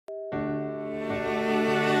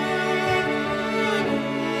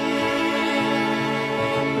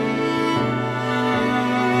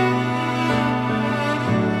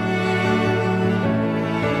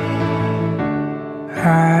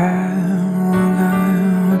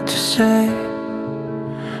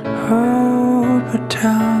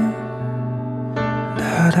편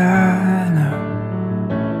that I know.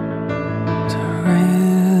 There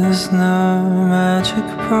is no magic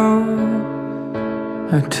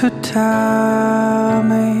road to tell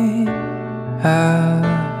me I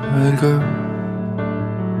will go,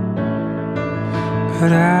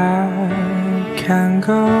 but I can't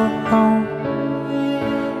go home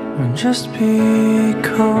just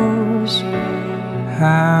because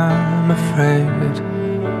I'm afraid.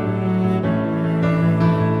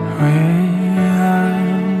 We are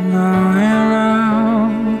going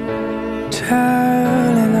around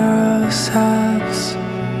telling ourselves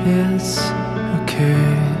it's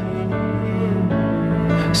okay.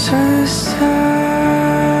 So this time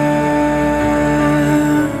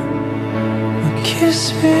you kiss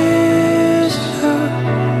me slow,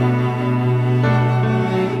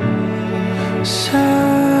 so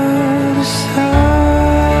this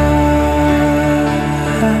time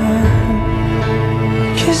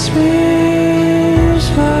kiss me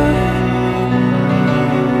slow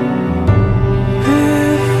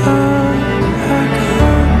before I go.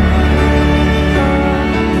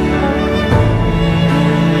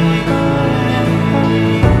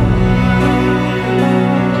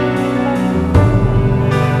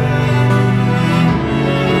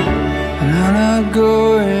 And I'm not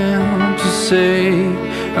going to say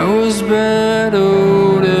I was bad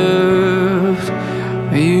or left,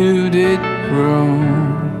 you did wrong.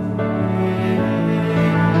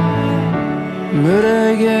 But I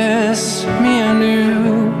guess me and you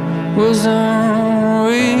wasn't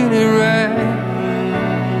really right.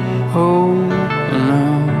 Oh no,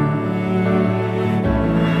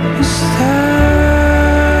 it's time.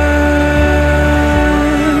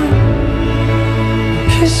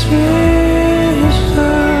 Kiss me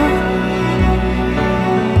slow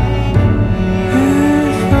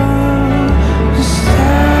before it's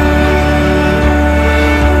time.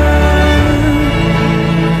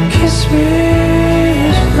 Kiss me.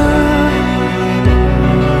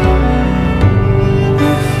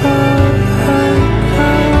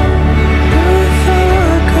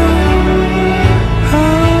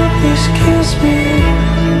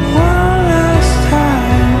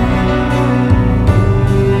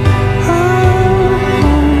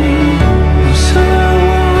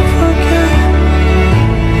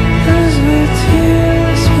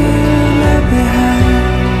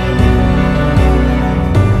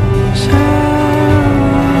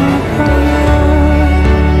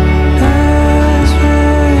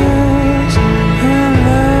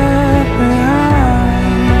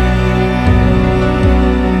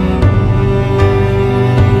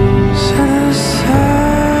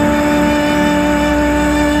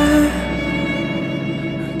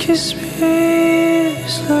 Kiss me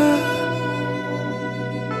slow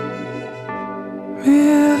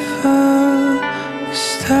before it's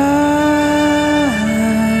time.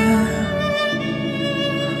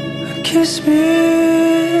 Kiss me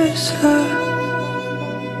slow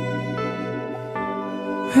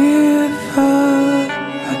before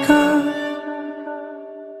I go.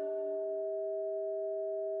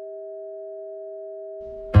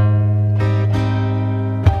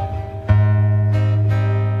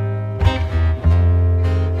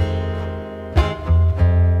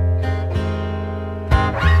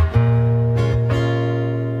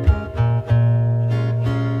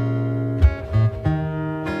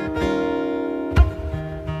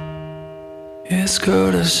 Let's go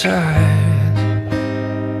outside.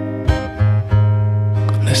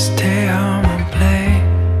 Let's stay home and play.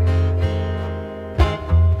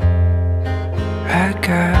 I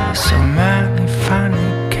got so many funny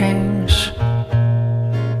games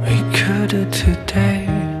we could do today,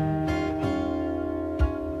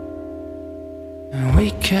 and we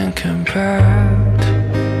can compare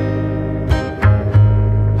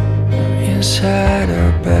inside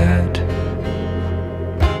our bed.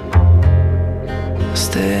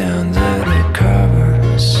 Stay under the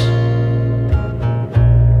covers,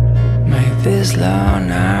 make this long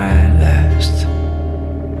night last.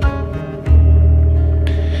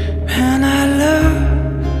 And I love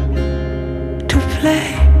to play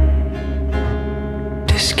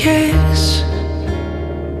this games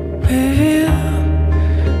with you.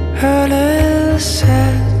 A little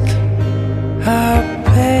sad, our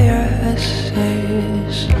players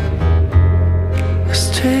is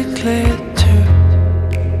strictly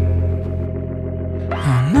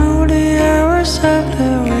of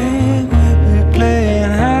the week we'll be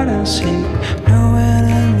playing hide and seek, knowing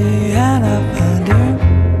in the end I'll find you.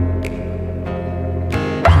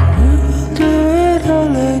 We will do it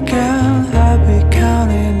all again. I'll be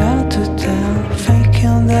counting out to 10,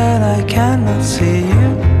 thinking that I cannot see you.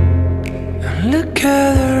 And Look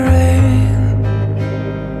at the rain,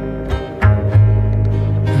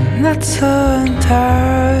 not so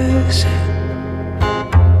enticing.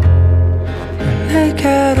 They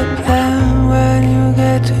got a plan when you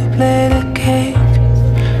get to play the cake,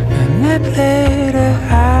 and they play the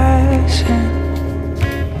icing.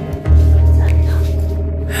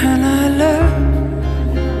 And I love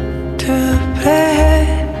to play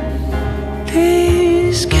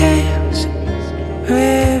these games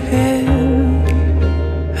with you.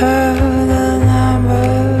 The number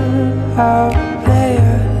of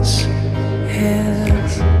players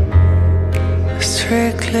is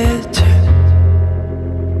strictly two.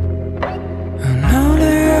 And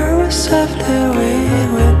only hours softly we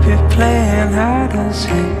will be playing hide and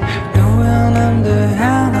seek, knowing I'm the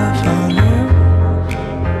hand of on you.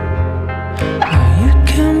 You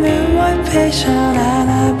can be my patient and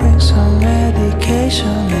I bring some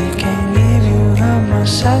medication. They can give you a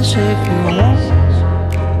massage if you want.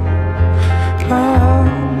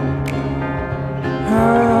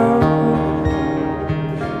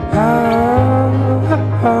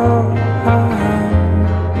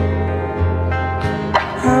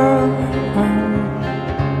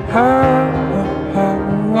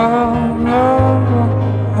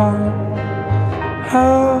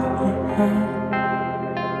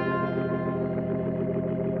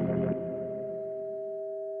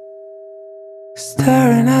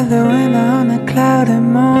 Staring at the window on a cloudy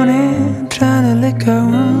morning, trying to lick our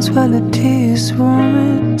wounds while the tea is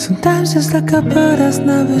warming. Sometimes it's like a bird that's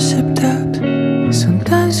never shipped out.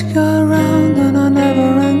 Sometimes you go around on a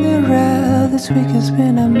never-ending route. This week has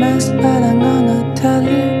been a mess, but I'm gonna tell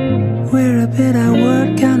you, we're a bit at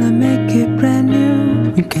work, gonna make it brand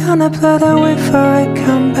new. We're gonna put away for a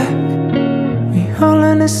comeback. We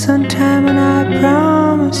only need some time, and I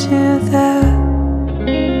promise you that.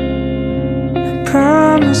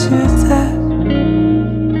 Promise you that.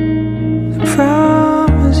 I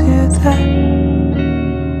promise you that.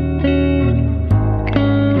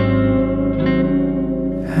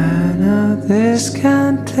 I know this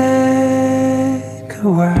can take a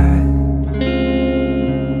while,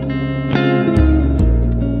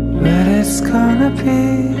 but it's gonna be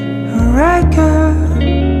alright, girl.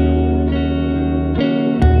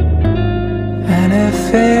 And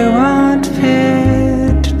if it won't be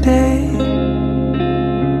today,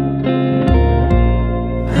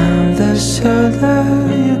 the shoulder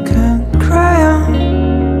you can cry on.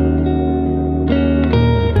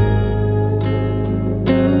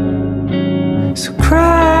 So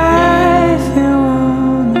cry if you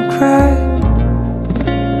wanna cry.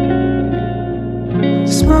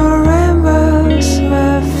 Small rainbows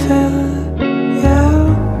will fill your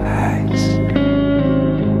eyes.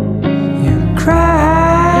 You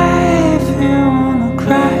cry if you wanna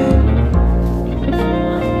cry.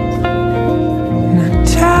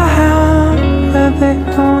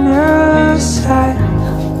 On your side,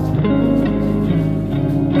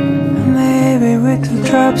 maybe with the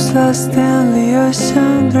drops lost in the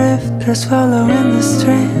ocean, drifters following the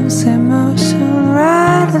streams, emotion,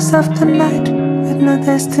 riders of the night with no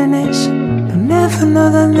destination. Don't never know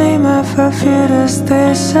the name of our future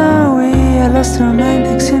station. We are lost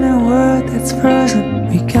romantics in a world that's frozen.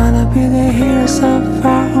 We gonna be the heroes of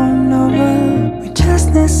our own novel. We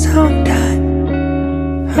just need some time.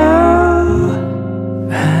 Oh,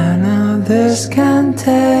 I know this can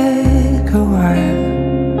take a while,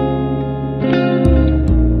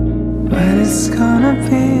 but it's gonna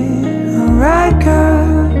be alright,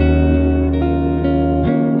 girl.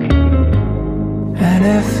 And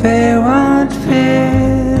if it won't be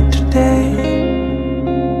today,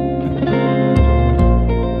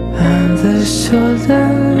 I'm the shoulder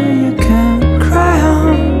you can cry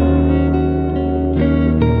on.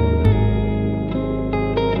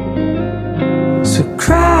 So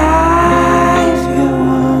cry if you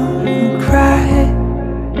wanna cry.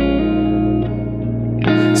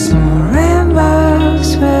 Small rainbows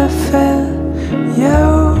will fill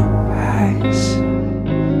your eyes.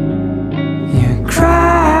 You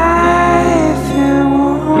cry if you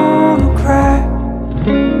wanna cry.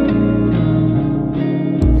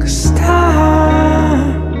 'Cause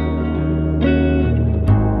time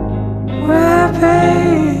will be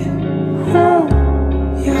on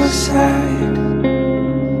your side.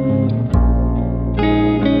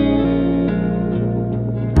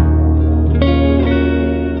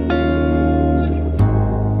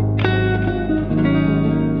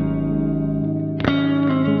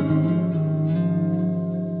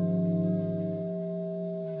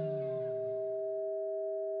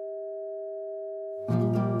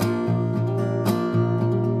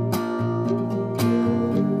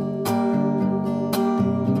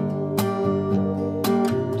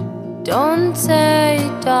 Don't say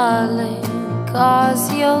it, darling, 'cause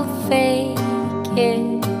you'll fake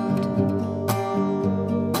it.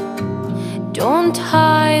 Don't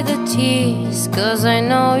hide the tears, 'cause I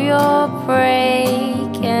know you're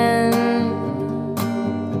breaking.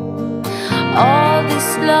 All this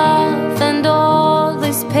love and all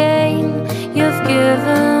this pain you've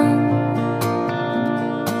given,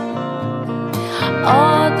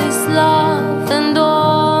 all this love and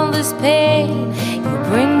all this pain, you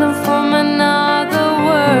bring them from another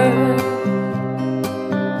world.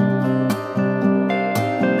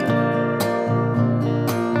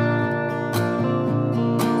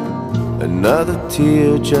 Another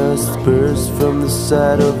tear just burst from the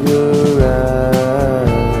side of your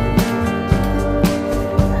eye.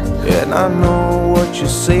 And I know what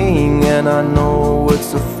you're saying, and I know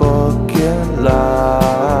it's a fucking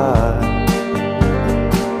lie.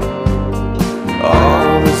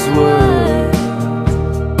 All this word,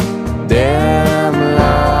 damn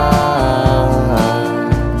lie.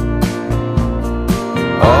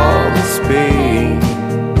 All this pain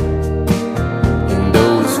in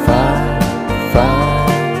those fine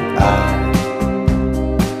eyes.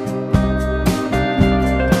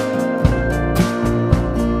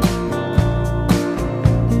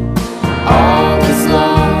 All this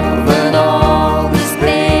love and all this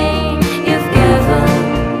pain you've given,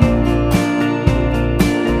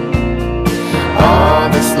 all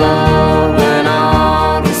this love and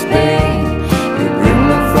all this pain, you bring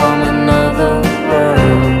them from another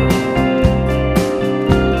world.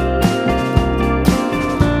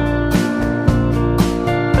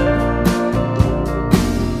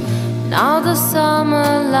 Now the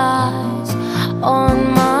summer lies on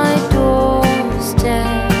my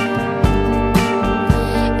doorstep,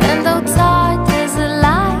 and outside there's a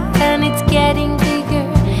light and it's getting bigger,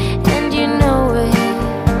 and you know it.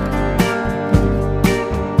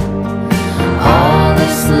 All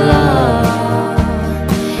this love,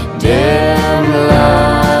 damn lie.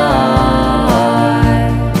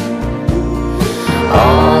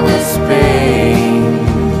 All this pain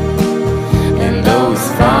and those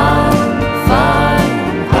fine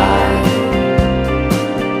eyes.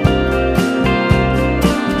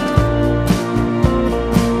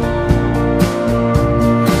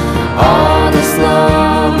 All this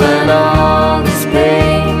love and all this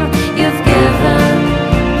pain you've given,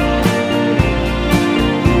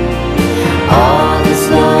 all this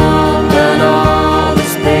love and all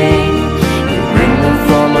this pain, you bring them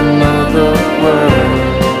from another world.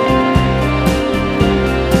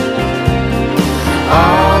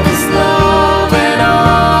 All this love and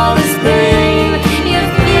all this pain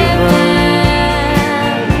you've given,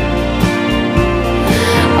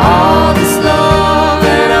 all this love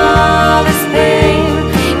and all this pain,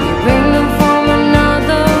 you bring them from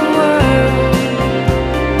another world.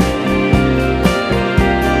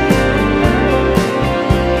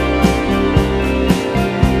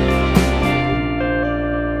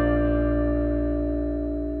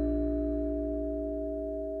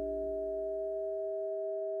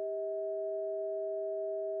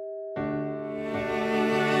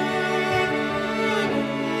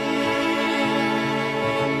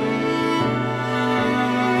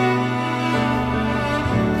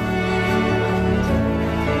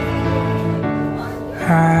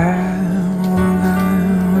 I wonder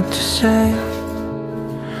what to say,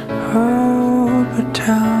 oh, but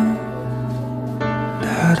tell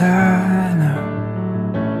that I know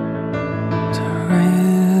there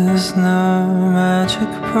is no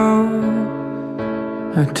magic book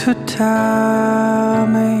to tell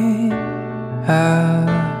me how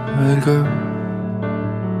it goes,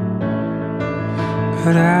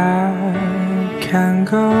 but I can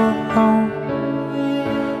go home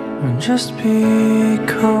just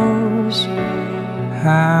because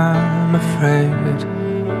I'm afraid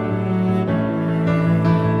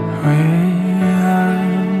we are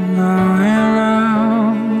going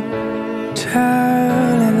around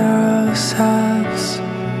telling ourselves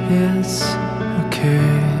it's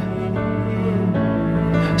okay.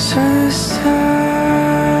 So this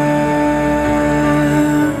time,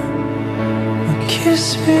 kiss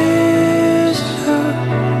me slow.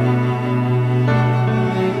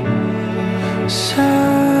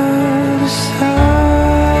 Side to side,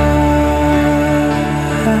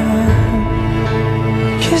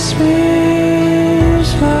 kiss me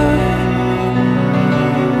slow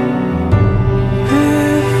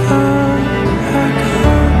before I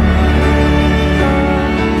go.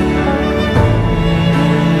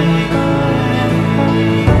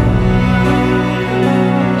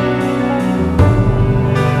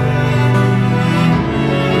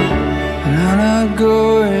 And I'm not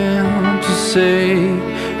going to say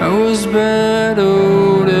I was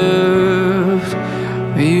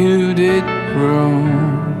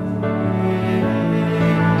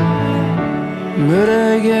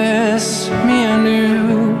I guess me and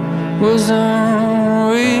you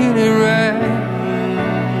wasn't really right.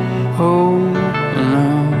 Oh no.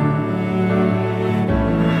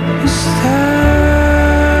 It's time.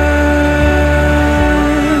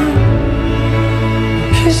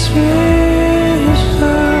 Kiss me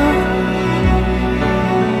slow.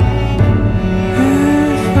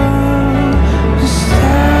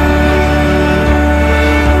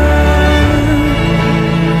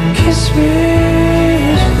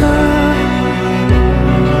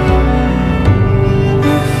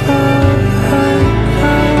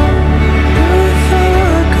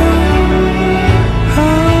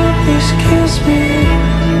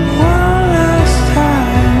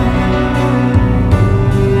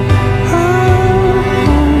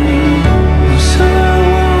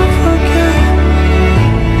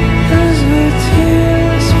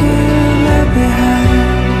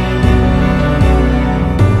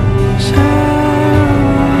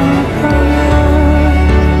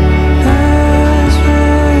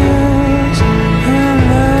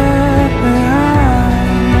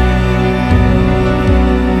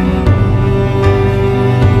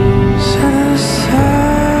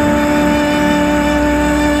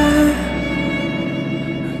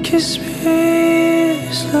 Kiss me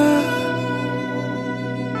slow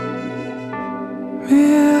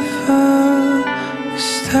before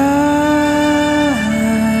it's time.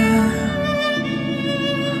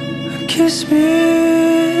 Kiss me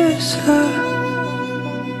slow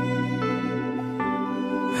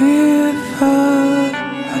before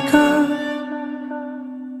I go.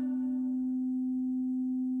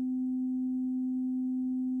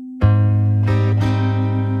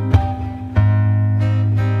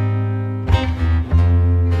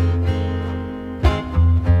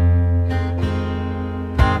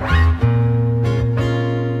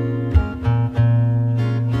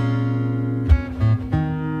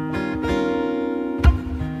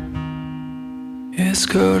 Let's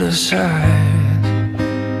go to side.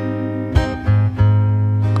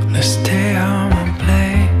 Let's stay home and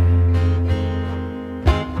play.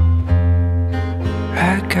 I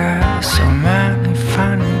got so many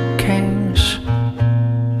funny games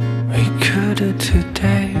we could do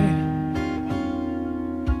today,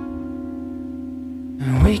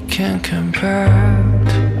 and we can compare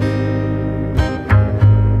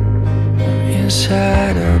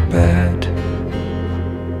inside our bed.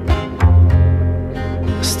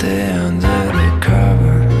 Stay under the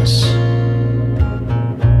covers,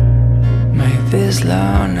 make this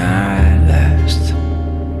long night last.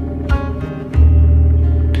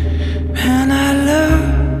 And I love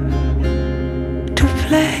to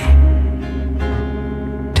play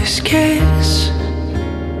these games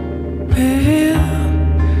with you.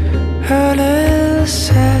 A little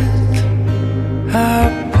sad, our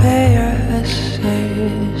players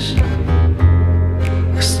is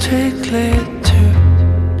strictly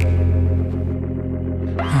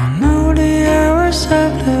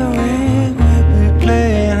of the week. We'll be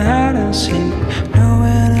playing hide and seek,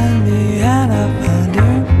 knowing in the end I've found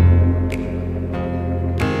you.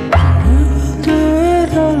 We'll do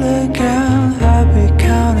it all again. I'll be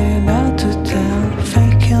counting out to 10,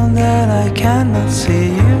 thinking that I cannot see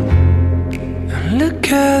you. And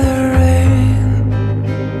look at the rain,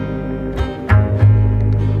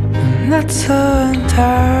 and that's so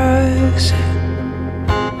enticing.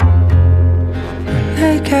 And I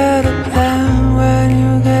got a plan when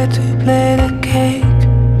you get to play the cake,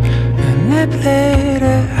 and I play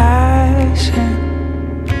the icing.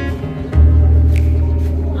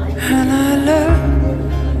 And I love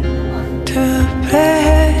to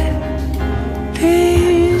play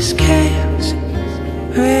these games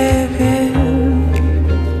with you.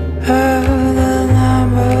 The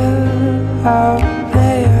number of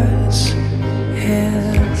players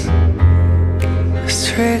is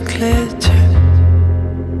strictly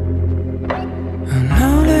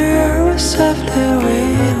softly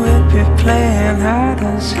we'll be playing hide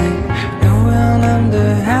and seek, knowing I'm the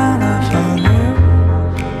hand I found you.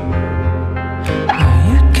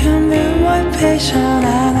 You can be my patient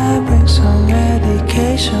and I bring some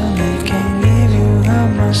medication. They can give you a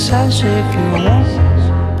massage if you want.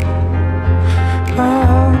 Oh,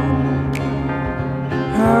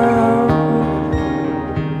 oh,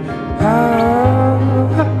 oh,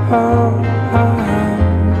 oh, oh.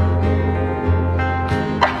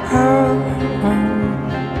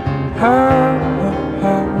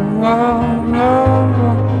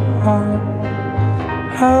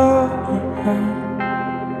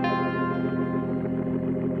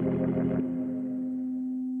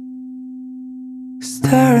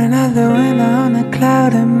 Staring out the window on a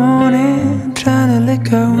cloudy morning, trying to lick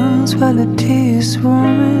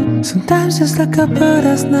Sometimes it's like a bird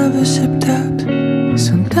that's never shipped out.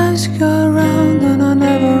 Sometimes you go around on a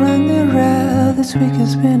never-ending route. This week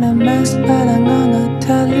has been a mess, but I'm gonna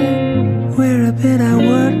tell you, we're a bit at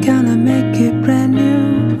work, gonna make it brand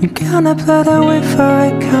new. We're gonna play the way for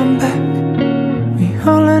a comeback. We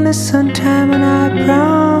only need some time, and I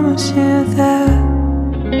promise you that,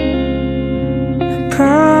 I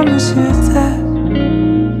promise you that,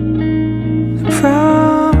 I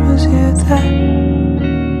promise you that.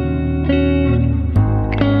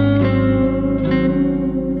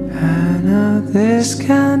 This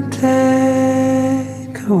can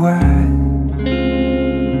take a while,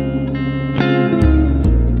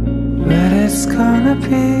 but it's gonna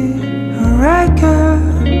be alright, girl.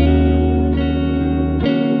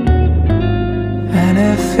 And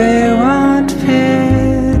if it won't be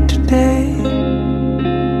today,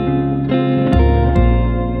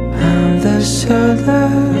 I'm the shoulder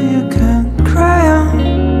you can cry on.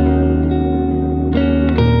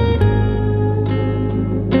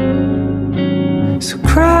 So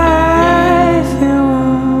cry if you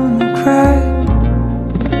wanna cry.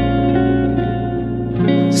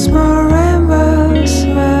 Small rainbows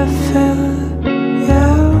will fill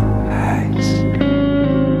your eyes.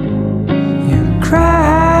 You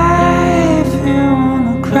cry if you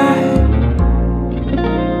wanna cry.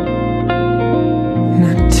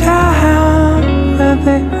 And time will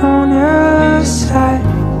be on your side.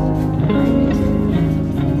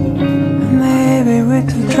 Maybe with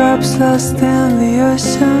the drops lost in the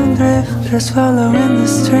ocean, drifters following the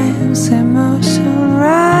streams in motion,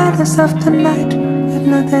 riders of the night with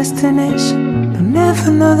no destination. Don't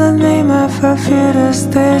ever know the name of our future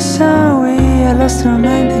station. We are lost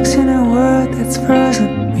romantics in a world that's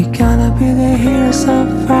frozen. We gonna be the heroes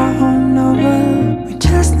of our own novel. We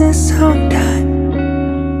just need some time.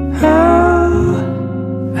 Oh,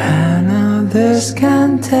 I know this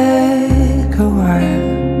can take a while,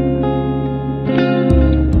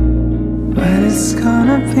 but it's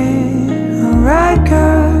gonna be alright,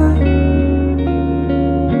 girl.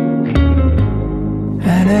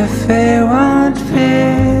 And if it won't be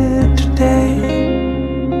today,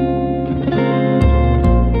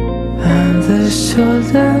 I'm the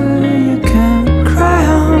shoulder you can cry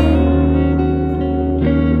on.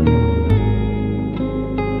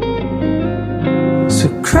 So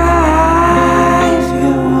cry if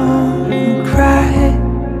you wanna cry.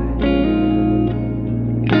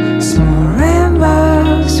 Small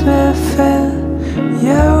rainbows will fill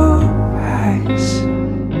your eyes.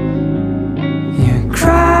 You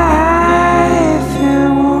cry if you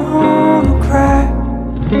wanna cry,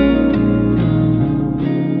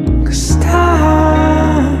 'cause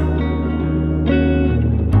time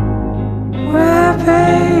will be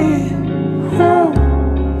on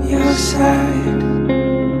your side.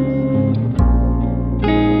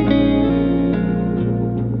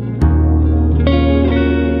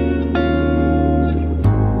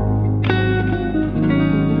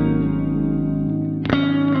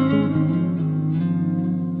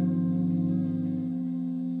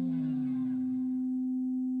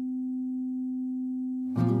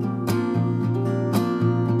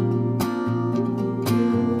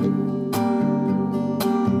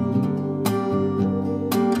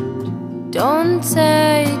 Don't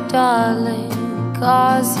say darling,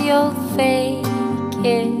 'cause you'll fake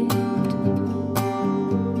it.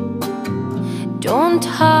 Don't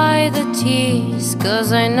hide the tears, 'cause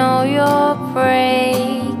I know you're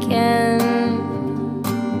breaking.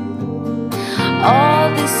 All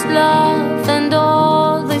this love and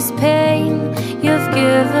all this pain you've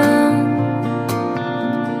given,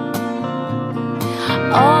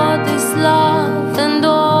 all this love and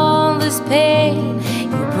all this pain,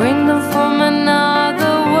 you bring them from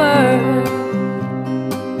another world.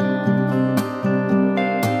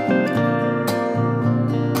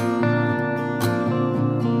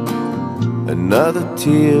 Another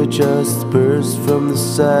tear just burst from the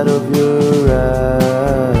side of your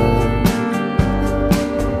eye.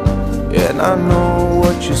 And I know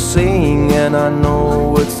what you're saying, and I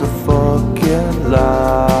know it's a fucking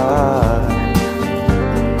lie.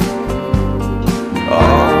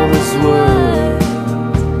 All this words,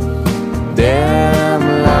 damn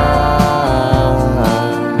lie.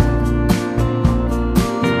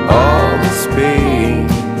 All this pain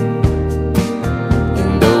in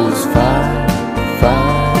those fine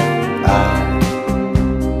eyes.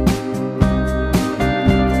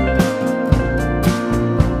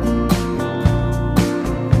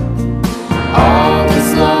 All this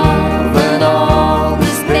love and all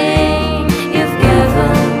this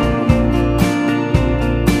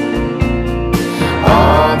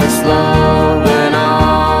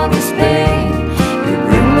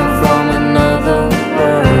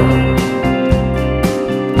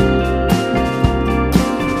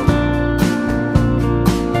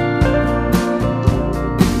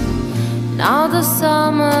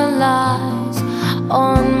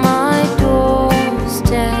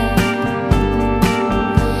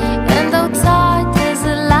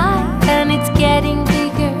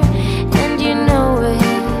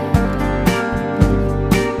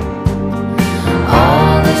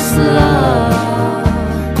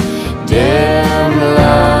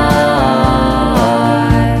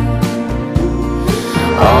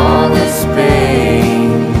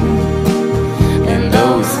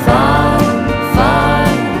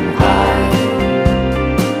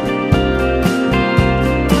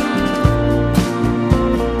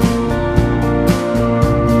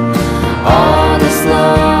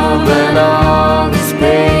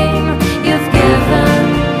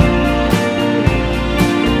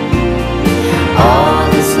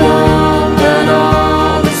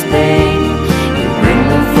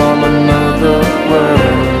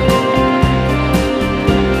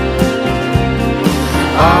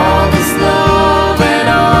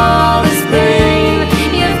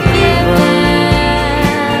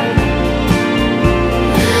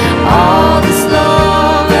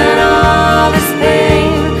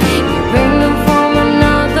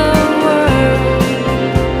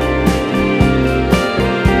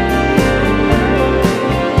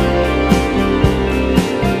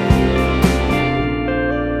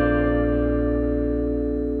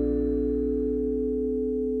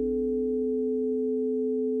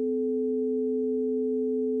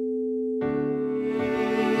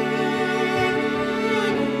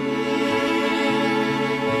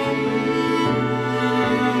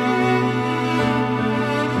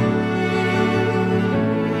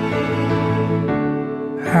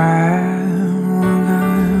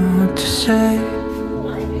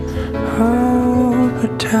could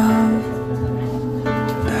pretend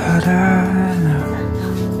that I know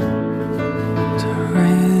there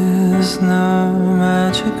is no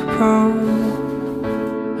magic book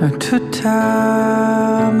to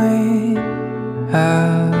tell me I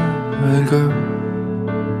will go,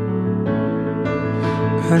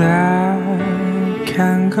 but I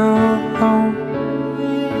can't go home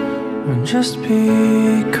just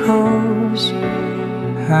because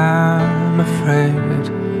I'm afraid.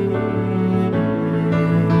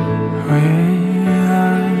 We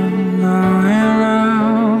are going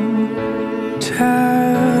around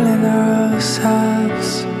telling ourselves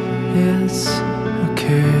it's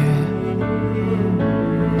okay.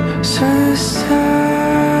 So this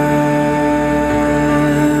time,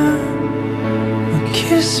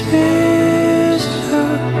 kiss me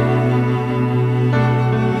slow.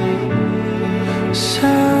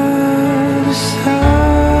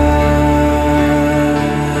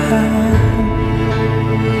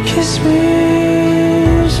 Kiss me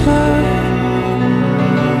slow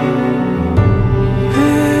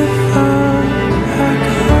before I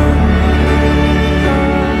go.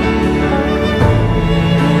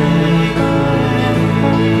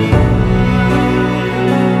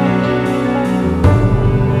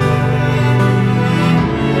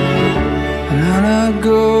 And I'm not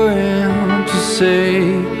going to say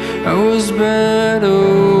I was bad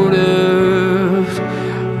or left,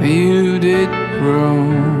 you did wrong.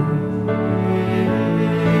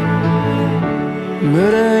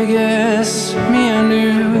 But I guess me and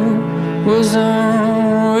you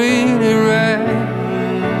wasn't really right.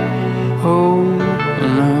 Oh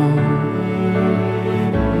no,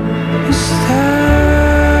 it's time.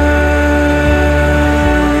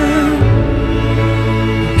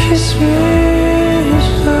 Kiss me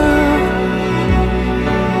slow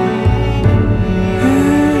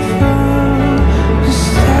before it's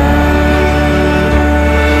time.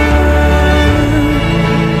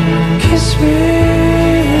 Kiss me.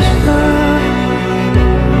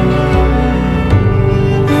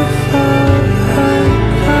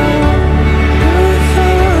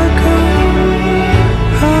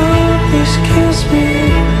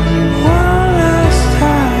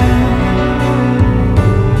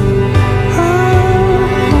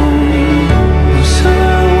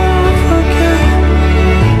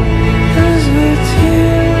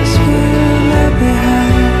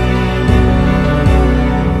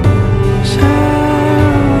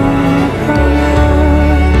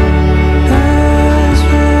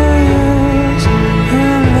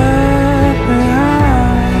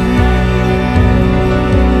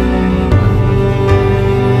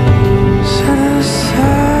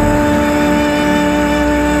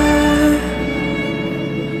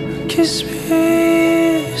 Kiss me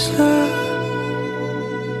slow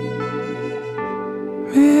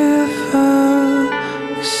before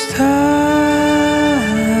it's time.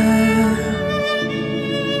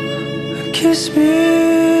 Kiss me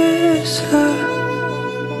slow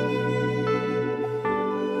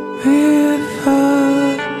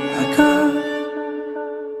before I go.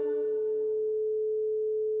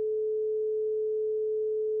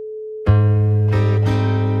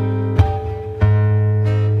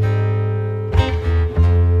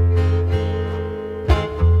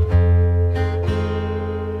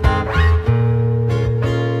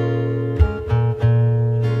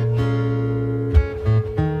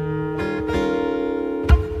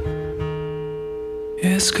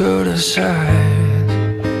 Let's go outside.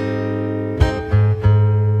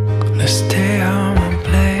 Let's stay home and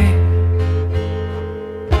play.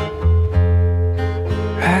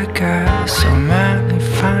 I got so many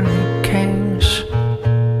funny games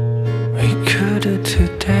we could do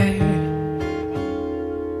today,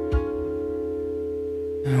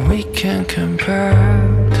 and we can camp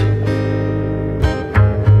out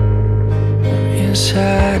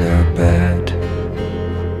inside our bed.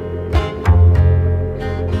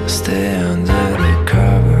 Stay under the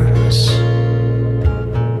covers,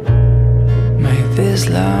 make this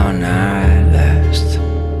long night last.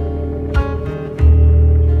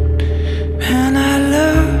 And I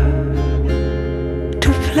love to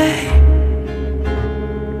play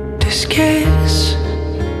these games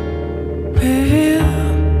with you.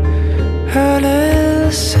 A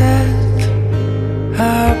little sad,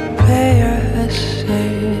 I'll play your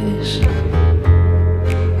essays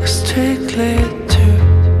strictly too.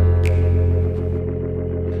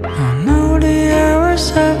 I know the hours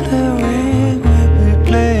of the week we'll be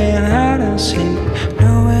playing hide and seek,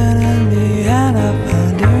 knowing in the end I'll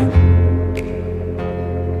find you.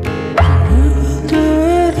 And we will do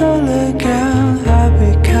it all again. I'll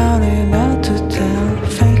be counting out to 10,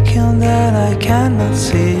 thinking that I cannot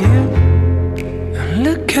see you.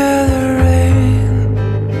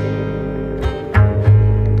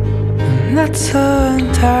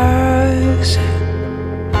 dark side.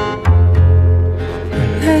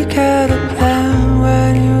 When I got a plan,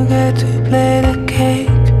 when you get to play the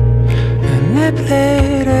cake, and I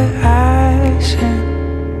play the icing.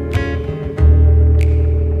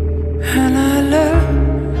 And I love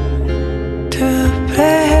to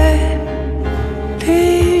play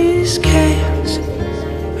these games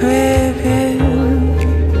with you.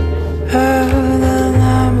 Oh, the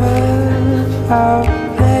number of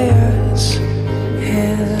players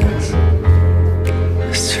is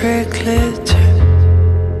strictly two.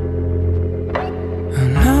 I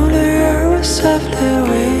know that you're softly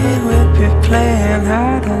we will be playing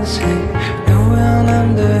hide and seek, knowing I'm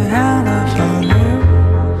the hand of all you.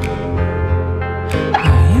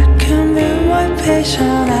 You can be my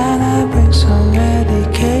patient and I bring some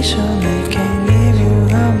medication. I can give you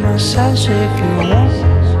a massage if you want.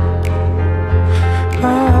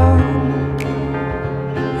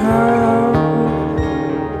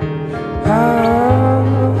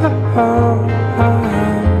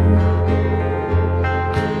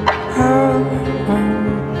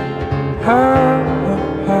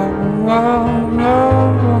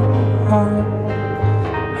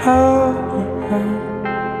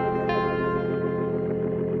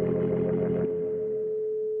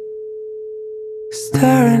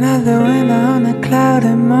 Staring out the window on a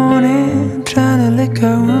cloudy morning, trying to lick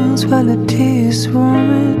our wounds while the tea is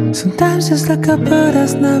warming. Sometimes it's like a bird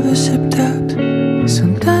that's never shipped out.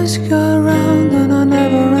 Sometimes you go around on a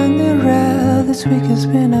never-ending route. This week has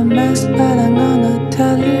been a mess, but I'm gonna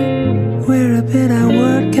tell you, we're a bit at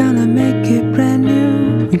work, gonna make it brand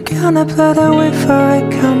new. We're gonna play the way for a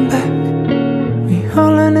comeback. We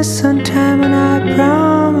only need some time, and I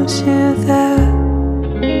promise you that.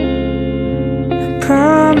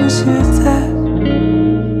 Promise you that.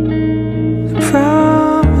 I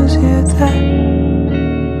promise you that.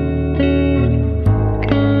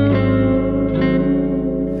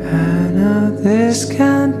 I know this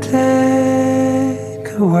can take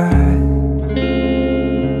a while,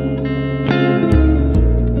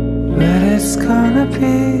 but it's gonna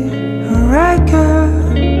be alright, girl.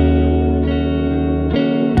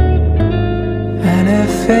 And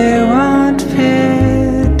if it won't be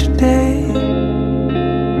today,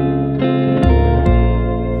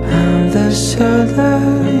 the shoulder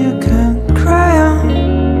you can cry on.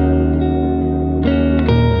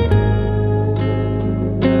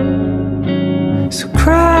 So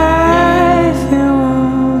cry if you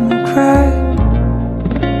wanna cry.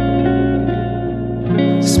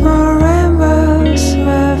 Small rainbows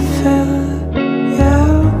will fill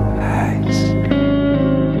your eyes.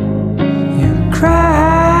 You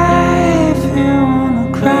cry if you wanna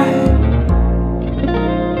cry.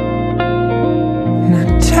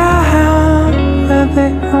 Be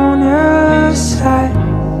on your side.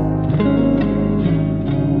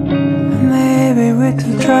 Maybe we're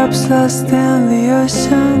two drops lost in the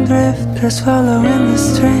ocean, drifters following the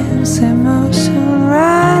stream's emotion.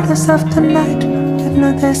 Riders of the night with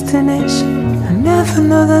no destination. I never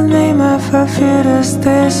know the name of our future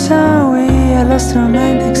station. We are lost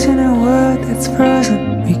romantics in a world that's frozen.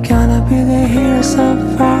 We're gonna be the heroes of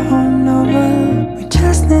our own novel. We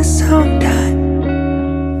just need some time.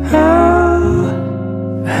 Oh,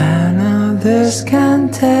 I know this can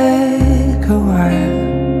take a while,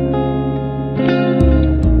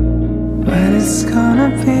 but it's gonna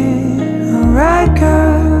be alright,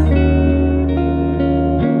 girl.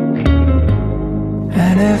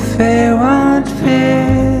 And if it won't be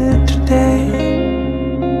today,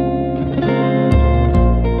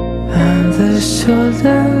 I'm the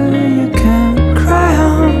shoulder you can cry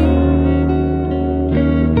on.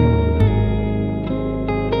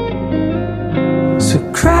 So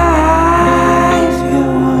cry if you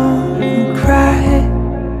wanna cry.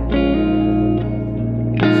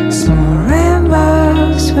 Small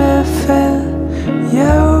rainbows will fill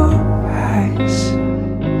your eyes.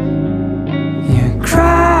 You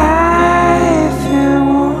cry if you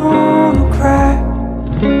wanna cry.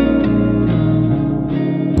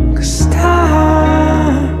 'Cause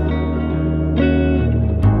time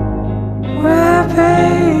will be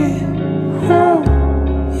on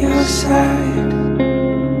your side.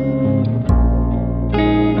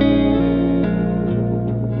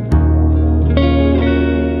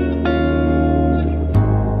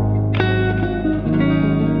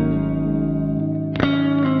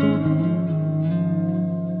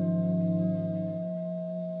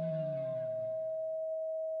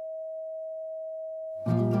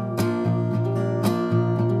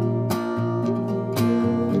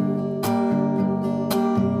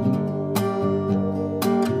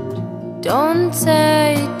 Don't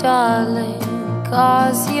say, darling,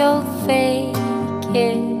 'cause you'll fake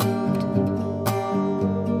it.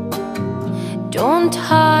 Don't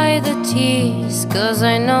hide the tears, 'cause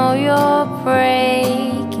I know you're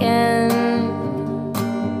breaking.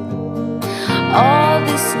 All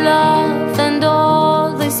this love and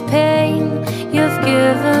all this pain you've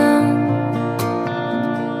given.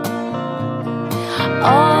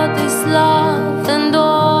 All this love and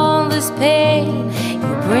all this pain,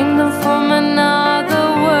 you bring them from another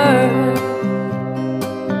world.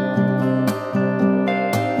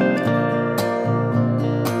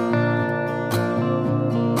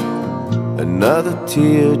 Another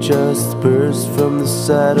tear just burst from the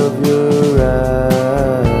side of your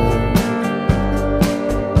eye.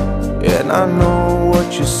 And I know what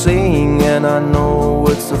you're saying, and I know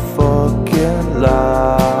it's a fucking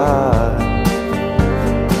lie.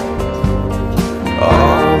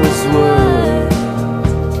 All this words,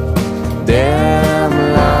 damn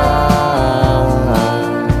lie.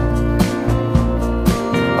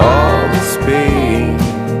 All this pain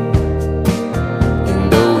in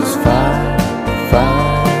those fine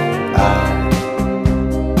eyes.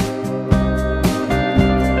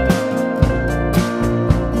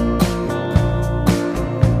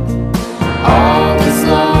 All this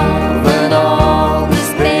love and all this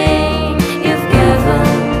pain you've given.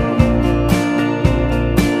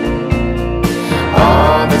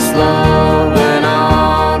 All this love and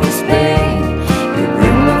all this pain, you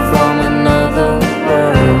bring them from another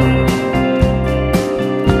world.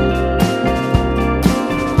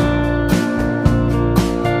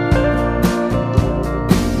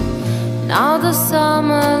 Now the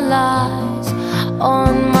summer lies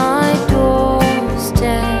on my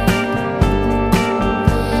doorstep,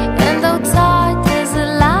 and outside there's a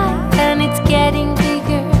light and it's getting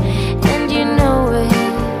bigger, and you know it.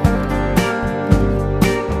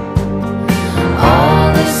 All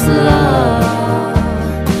this love,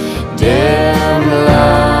 damn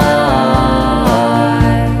lie.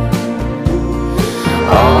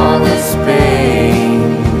 All this pain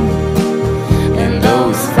and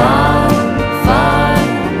those fine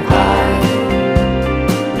eyes.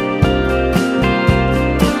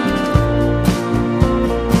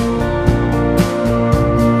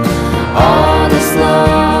 All this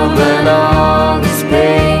love and all this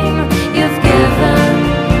pain you've given.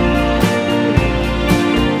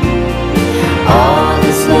 All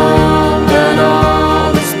this love and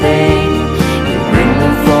all this pain, you bring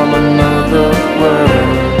them from another world.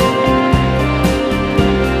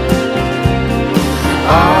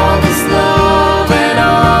 All this love and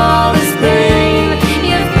all this pain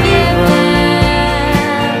you've given.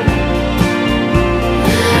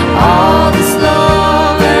 All this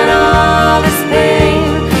love and all this pain,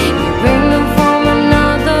 you bring them from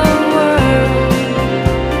another world.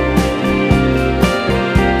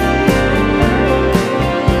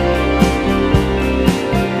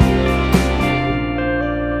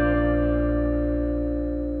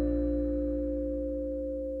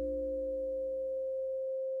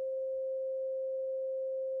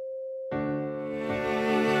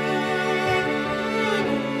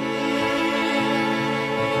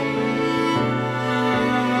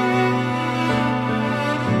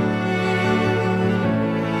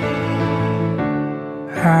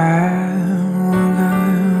 I won't know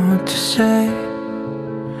what to say.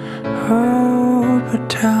 Oh, but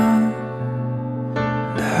tell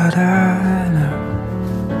that I know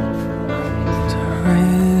there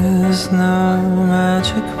is no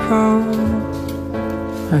magic road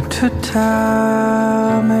to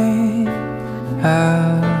tell me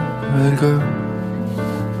how it goes.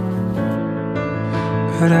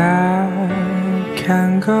 But I can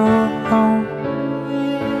go home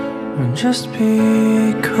just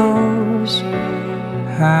because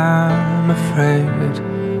I'm afraid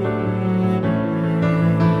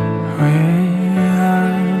we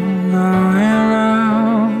are going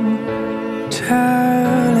around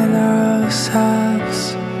telling ourselves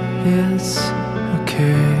it's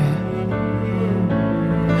okay.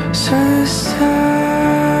 So this time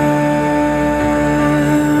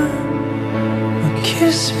you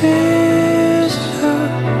kiss me slow,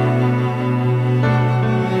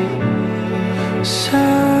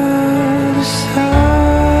 side to side.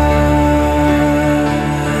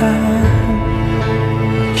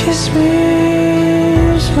 Kiss me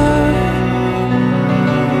slow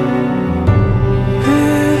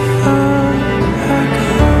before I go.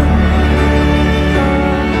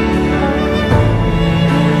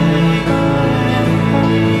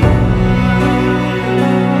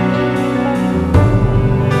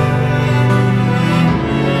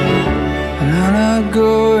 And I'm not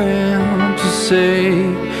going to say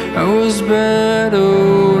I was better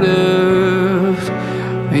off.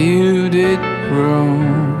 You did room.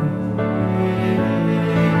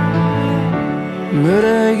 But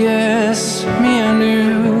I guess me and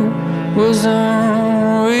you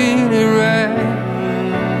wasn't really right.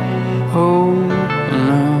 Oh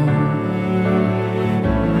no.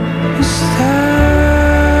 It's time.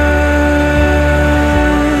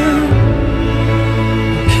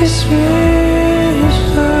 Kiss me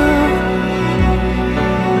slow.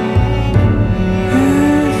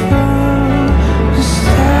 Before it's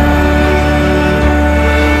time.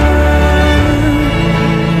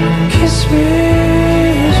 Kiss me.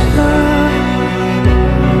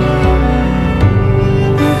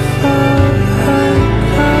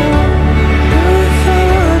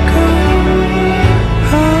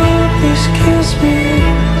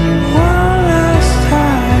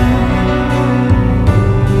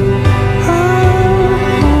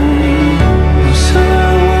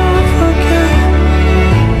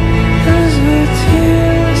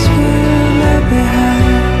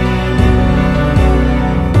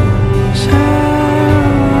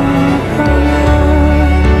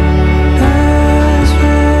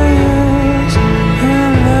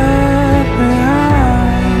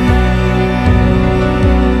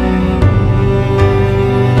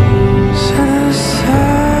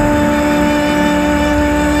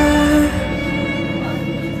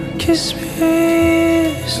 Kiss me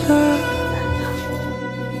slow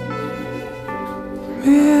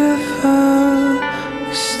before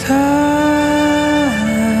it's time.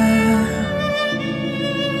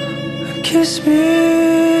 Kiss me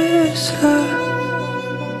slow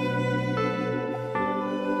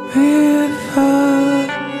before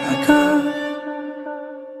I go.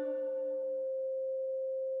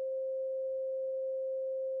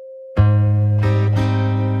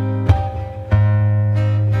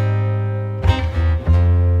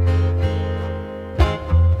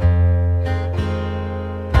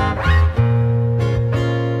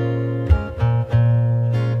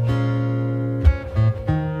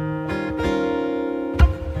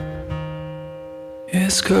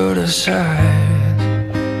 Let's go outside.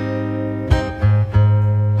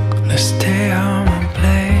 Let's stay home and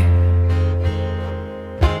play.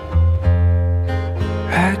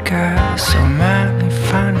 I got so many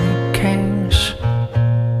funny games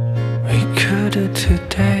we could do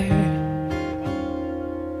today,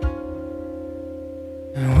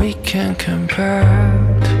 and we can compare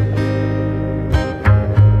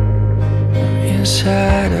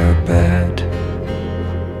inside our bed.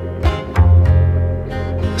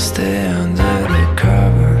 Stay under the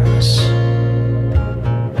covers,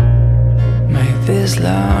 make this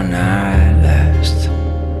long night last.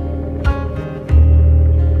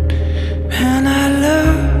 And I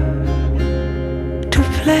love to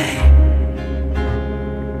play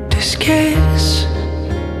these games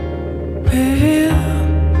with you.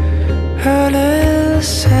 A little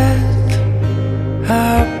sad,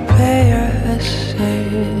 our players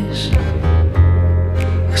is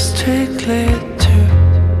strictly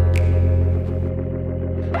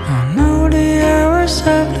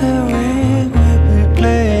of the week, we'll be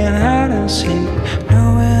playing hide and seek,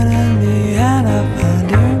 knowing in the end I found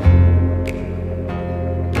you.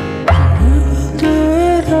 We will do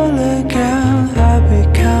it all again. I'll be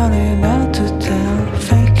counting out to 10,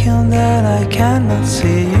 thinking that I cannot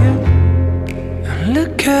see you. And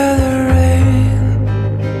look at the rain,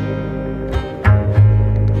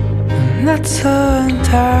 and that's so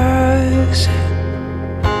enticing.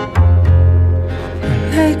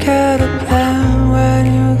 And I got a plan when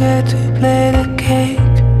you get to play the cake,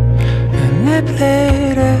 and I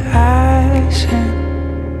play the icing.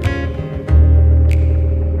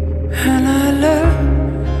 And I love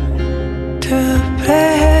to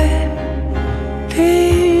play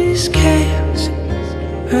these games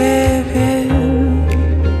with you.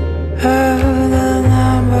 The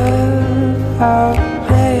number of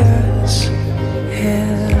players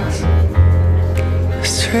is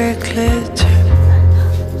strictly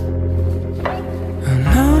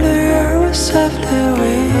softly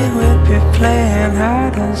we will be playing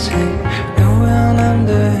hide and seek, knowing I'm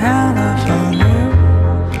the hand I found you.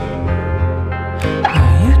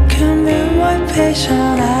 You can be my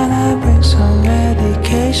patient and I bring some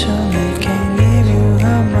medication. They can give you a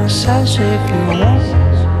massage if you want.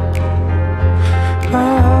 Oh,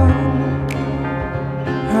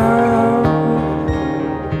 oh,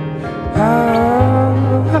 oh,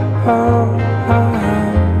 oh, oh, oh.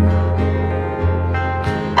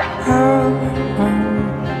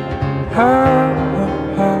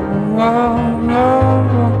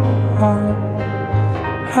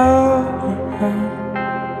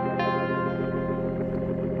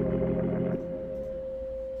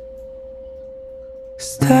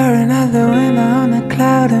 Staring at the window on a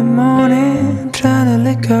cloudy morning, trying to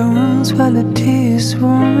lick our wounds while the tea is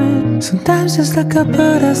warming. Sometimes it's like a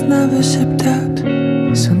bird that's never shipped out.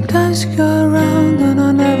 Sometimes you go around on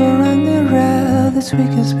a never-ending rail. This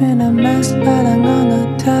week has been a mess, but I'm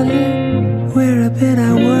gonna tell you, we're a bit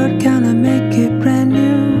at work, gonna make it brand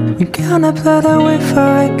new. We're gonna put away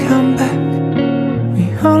for a comeback. We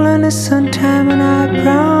only need some time, and I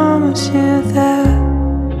promise you that,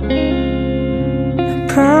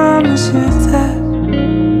 I promise you that,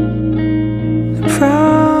 I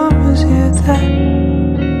promise you that.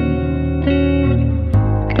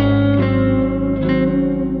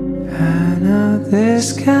 I know this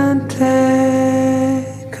can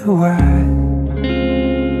take a while,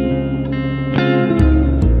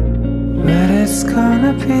 but it's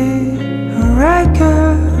gonna be alright,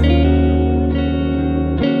 girl.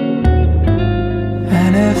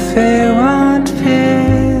 And if it won't be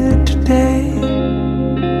today,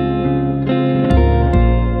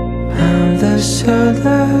 I'm the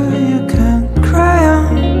shoulder you can cry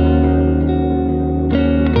on.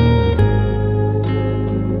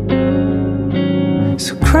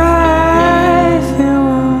 So cry if you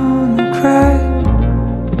wanna cry.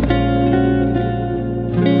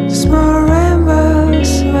 Small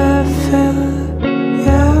rainbows will fill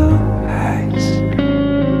your eyes.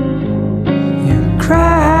 You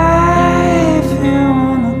cry if you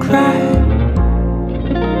wanna cry.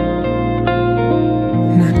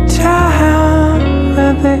 And the time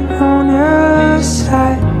will be on your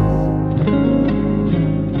side.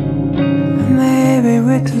 Maybe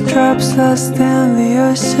with the drops lost in the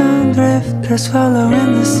ocean, drifters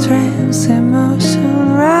following the streams,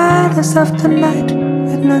 emotion riders of the night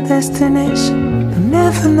with no destination. They'll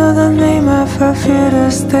never know the name of our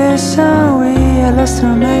future station. We are lost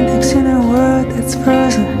romantics in a world that's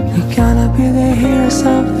frozen. We're gonna be the heroes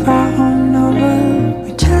of our own novel.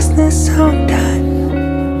 We just need some time.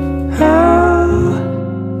 Oh,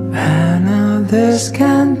 I know this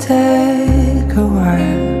can take a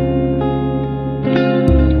while,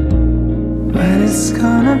 but it's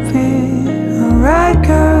gonna be alright,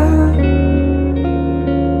 girl.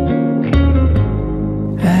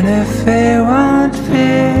 And if it won't be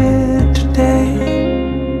today,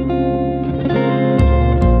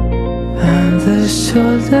 I'm the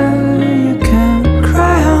shoulder you can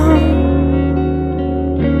cry on.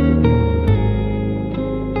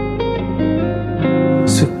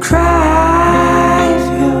 So cry if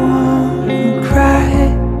you wanna cry.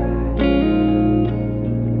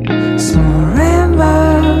 Small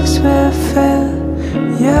rainbows will fill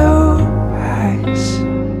your eyes.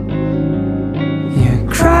 You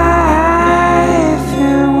cry if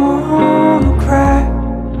you wanna cry.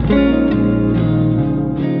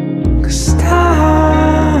 'Cause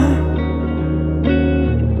time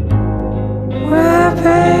will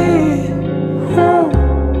be on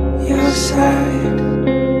your side.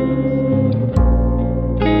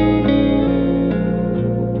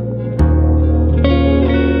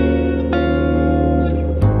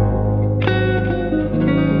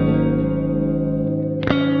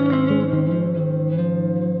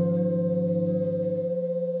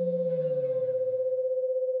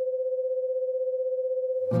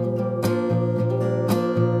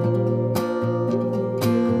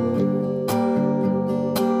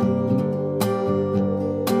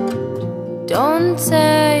 Don't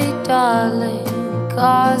say darling,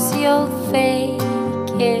 'cause you'll fake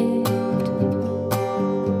it.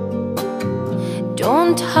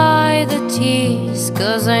 Don't hide the tears,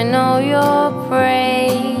 'cause I know you're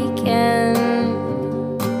breaking.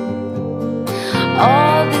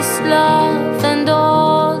 All this love and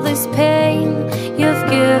all this pain you've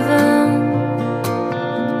given,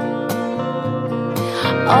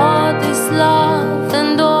 all this love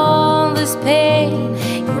and all this pain,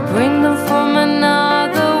 you bring them from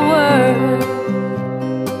another world.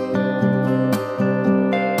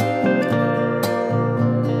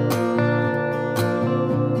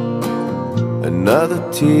 Another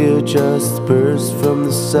tear just burst from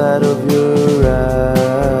the side of your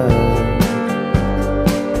eye.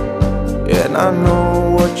 And I know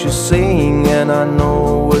what you're saying, and I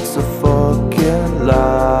know it's a fucking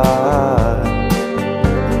lie.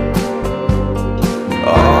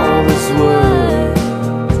 All this world,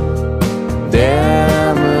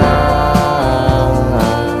 damn lie.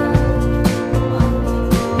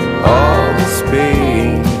 All this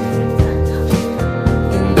pain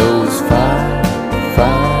in those fine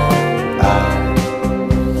eyes.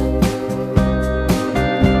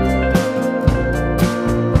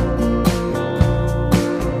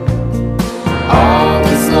 All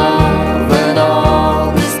this love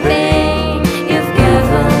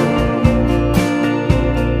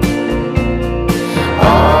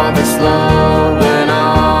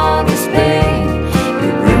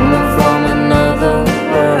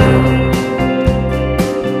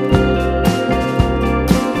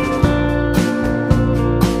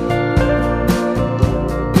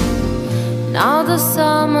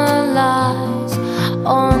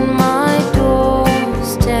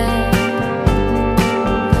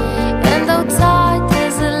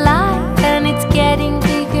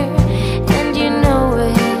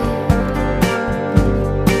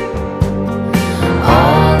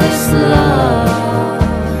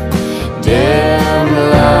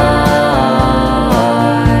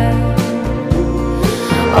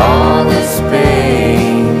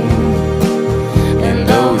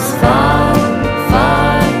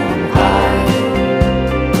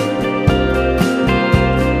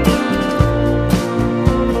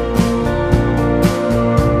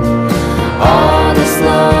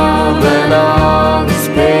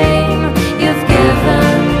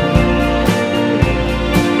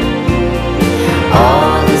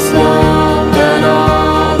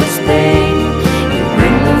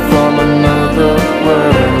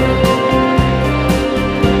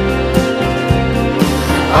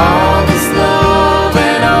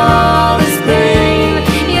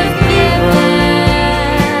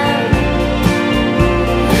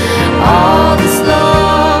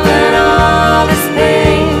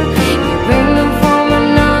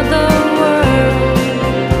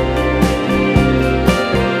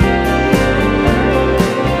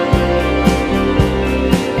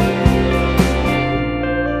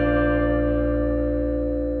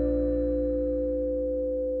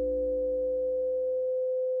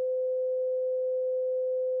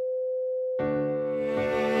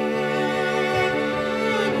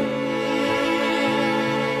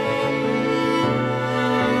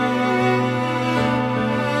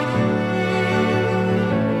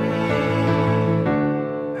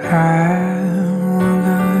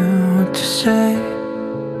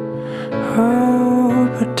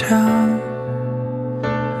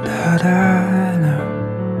But I know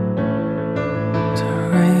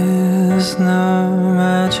there is no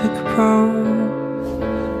magic bow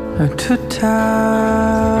to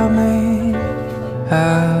tell me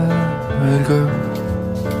how it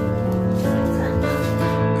goes.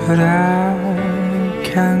 But I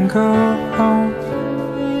can't go home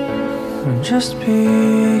just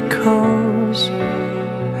because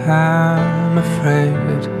I'm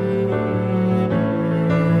afraid.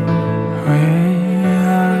 We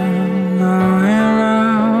are going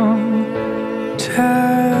around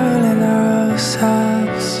telling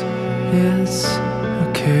ourselves it's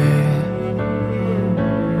okay.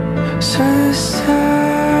 So this time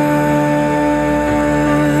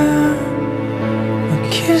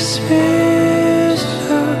kiss me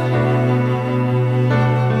slow,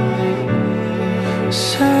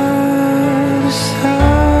 side to side.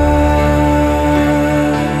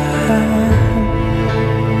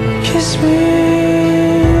 Kiss me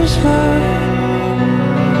slow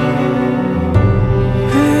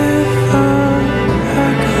before I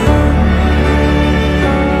go.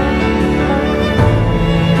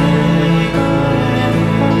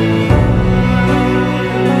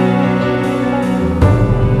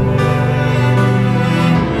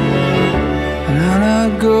 And I'm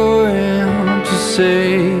not going to say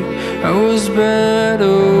I was bad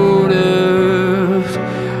or left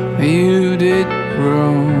you did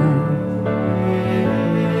wrong,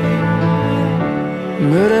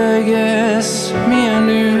 but I guess me and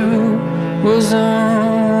you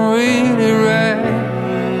wasn't really right.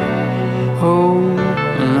 Oh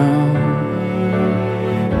no,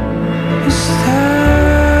 it's time.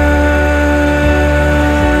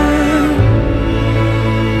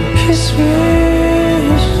 Kiss me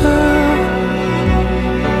slow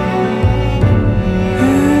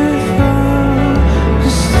before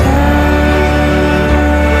it's time.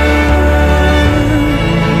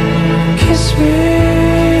 Kiss me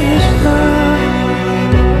slow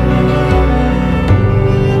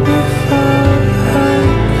before I go.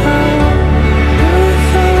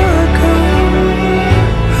 Before I go,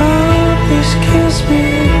 oh please kiss me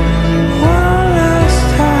one last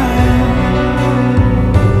time.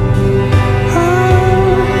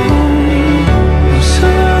 So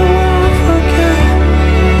I won't forget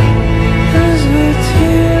as the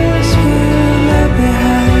tears we left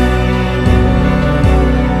behind.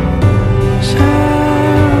 So I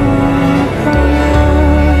won't forget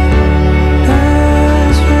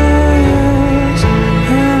as tears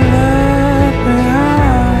we left behind.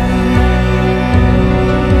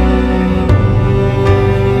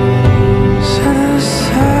 Set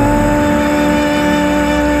aside,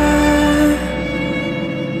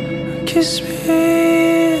 kiss me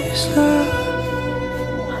slow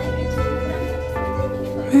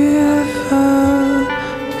before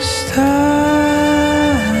it's time.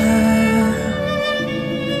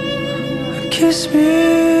 Kiss me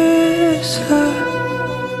slow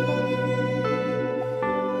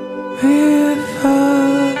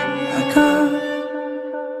before I go.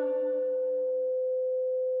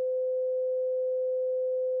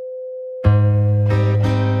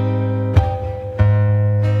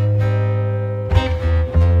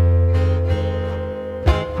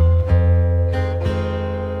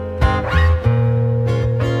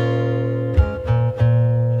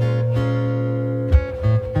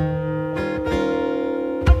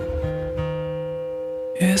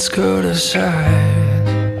 Let's go aside.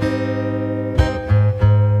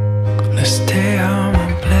 Let's stay home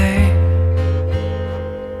and play.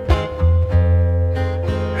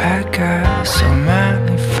 I got so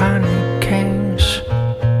many funny games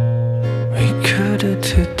we could do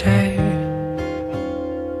today,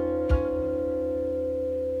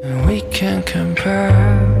 and we can compare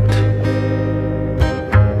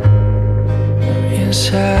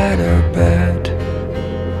inside our bed.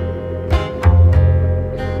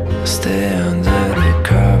 Stay under the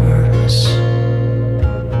covers,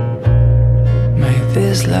 make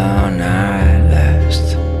this long night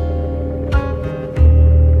last.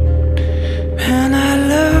 And I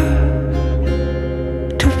love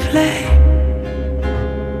to play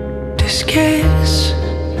this games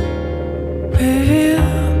with you.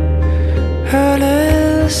 A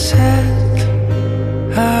little sad,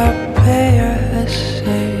 our play as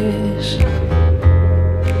is.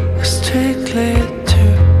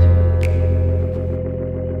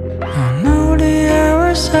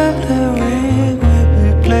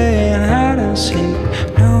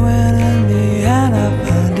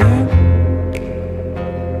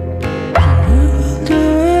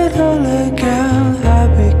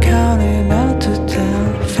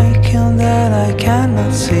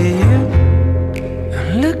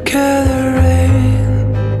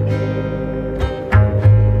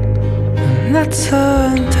 it's so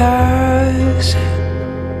enticing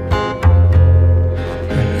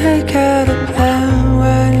when they got a plan,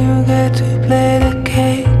 when you get to play the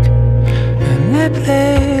cake and they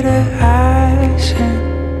play the icing.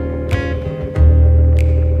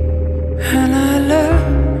 And I love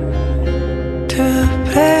to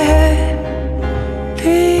play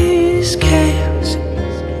these games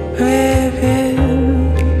with you.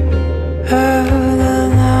 The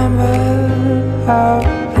number of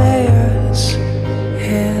players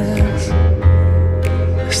is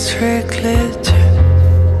strictly two.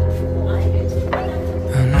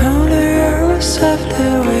 I know that you're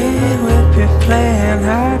softly weed would be playing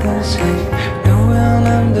hide and seek, knowing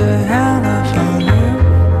I'm the hand of on you.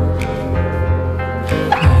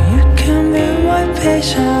 You can be my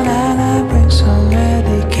patient and I bring some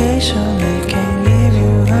medication. They can give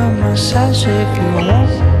you a massage if you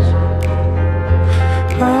want.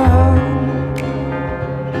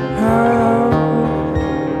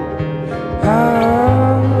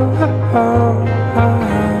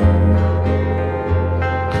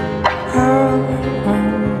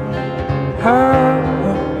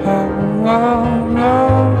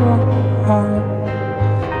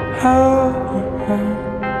 Oh